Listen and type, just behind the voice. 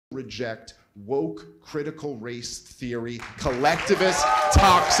reject woke critical race theory, collectivist,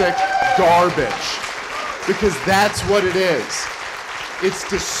 toxic garbage. Because that's what it is. It's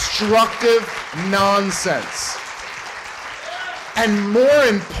destructive nonsense. And more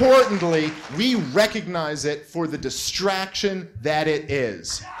importantly, we recognize it for the distraction that it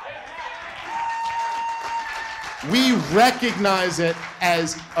is. We recognize it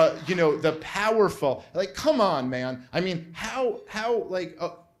as, the powerful. Like, come on, man. I mean, how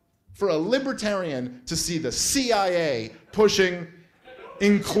for a libertarian to see the CIA pushing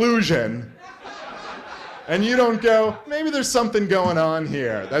inclusion, and you don't go, maybe there's something going on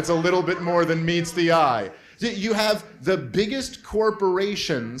here that's a little bit more than meets the eye. You have the biggest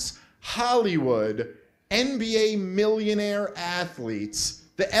corporations, Hollywood, NBA millionaire athletes,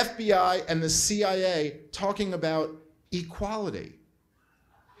 the FBI and the CIA talking about equality.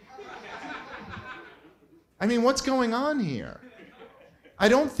 I mean, what's going on here? I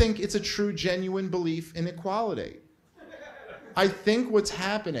don't think it's a true, genuine belief in equality. I think what's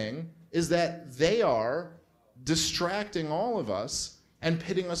happening is that they are distracting all of us and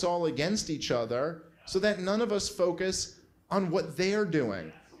pitting us all against each other so that none of us focus on what they're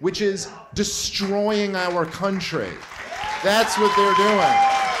doing, which is destroying our country. That's what they're doing.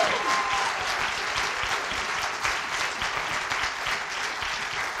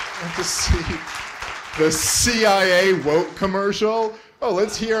 Want to see the CIA woke commercial? Oh,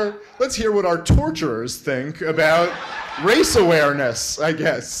 let's hear what our torturers think about race awareness, I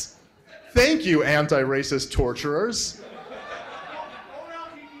guess. Thank you, anti-racist torturers.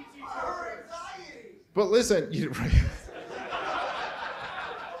 But listen,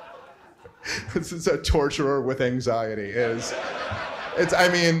 this is a torturer with anxiety. I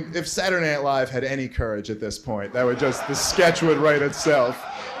mean, if Saturday Night Live had any courage at this point, the sketch would write itself.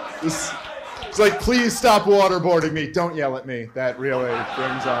 It's like, please stop waterboarding me. Don't yell at me. That really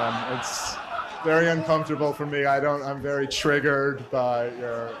brings on. It's very uncomfortable for me. I'm very triggered by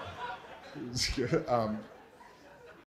your.